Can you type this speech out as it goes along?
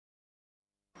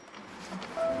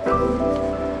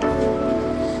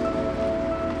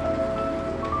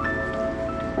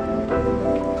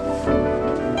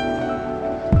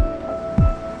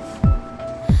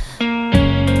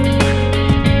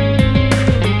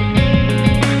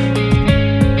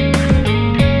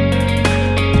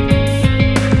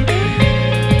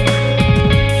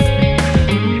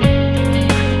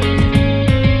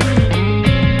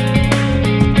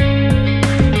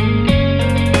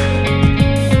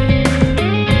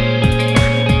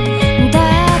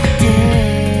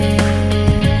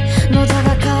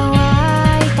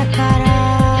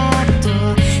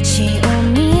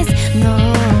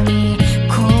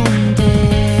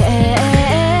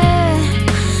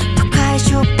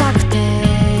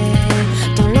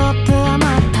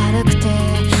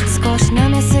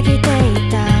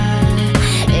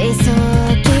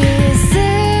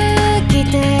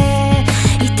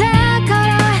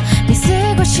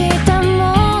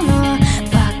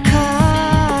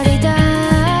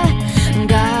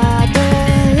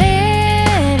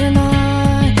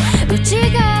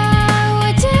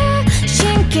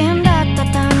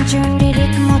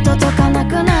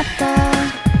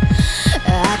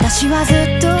私はず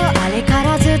っとあれか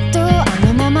らずっとあ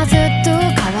のままずっと変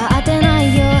わってな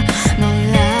いよ。の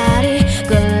らり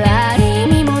ぐらり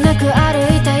身もなく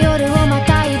歩いた夜をま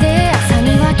たいで、朝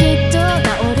にはきっと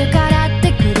治るからっ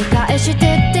て繰り返して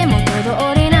って元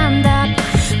通りなんだ。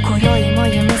今宵も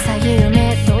夢さ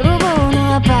夢泥棒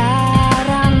のアバ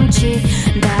ランチ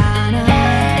だな。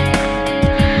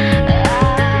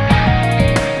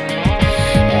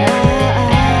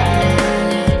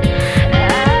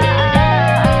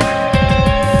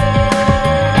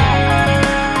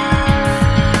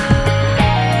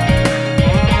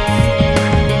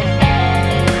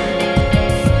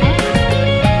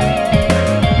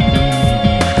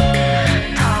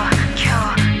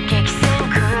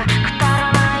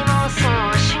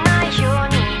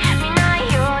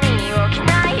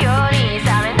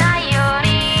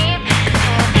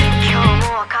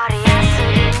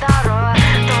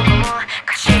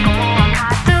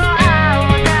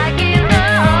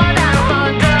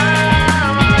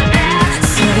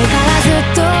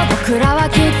僕らは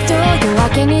きっと夜明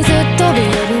けにずっと見え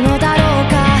るのだろう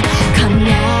か。か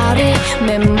なり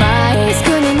めまいリスク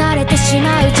に慣れてし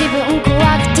まう自分怖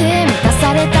くて、満た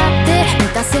されたって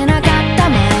満たせなかった。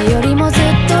前よりもずっ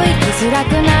と生きづら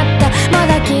くなった。ま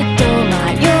だきっと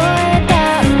迷え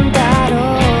たんだろ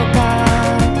うか。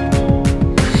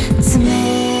冷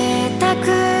たく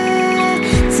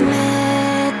冷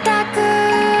たく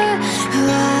不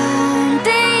安定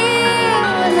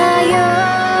な夜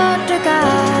が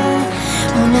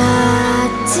同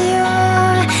じよ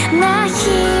うな人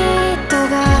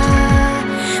が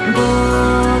僕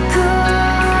を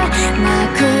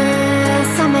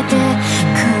慰めて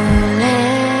くれ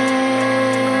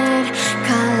るか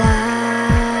ら。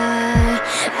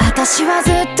私は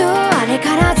ずっとあれ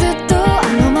からずっとあ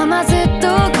のままずっと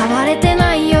変われて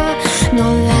ないよ。の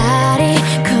らり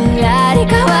くらり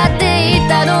変わっていっ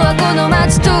たのはこの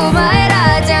街とお前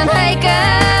らじゃないか。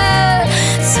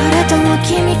それとも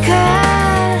君か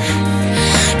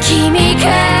君か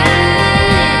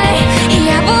い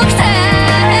や僕だ。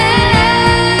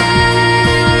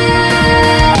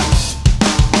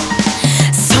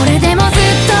それでもずっ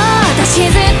と私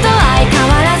ずっと相変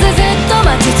わらずずっと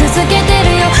待ち続けて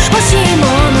るよ。欲しいも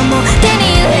のも手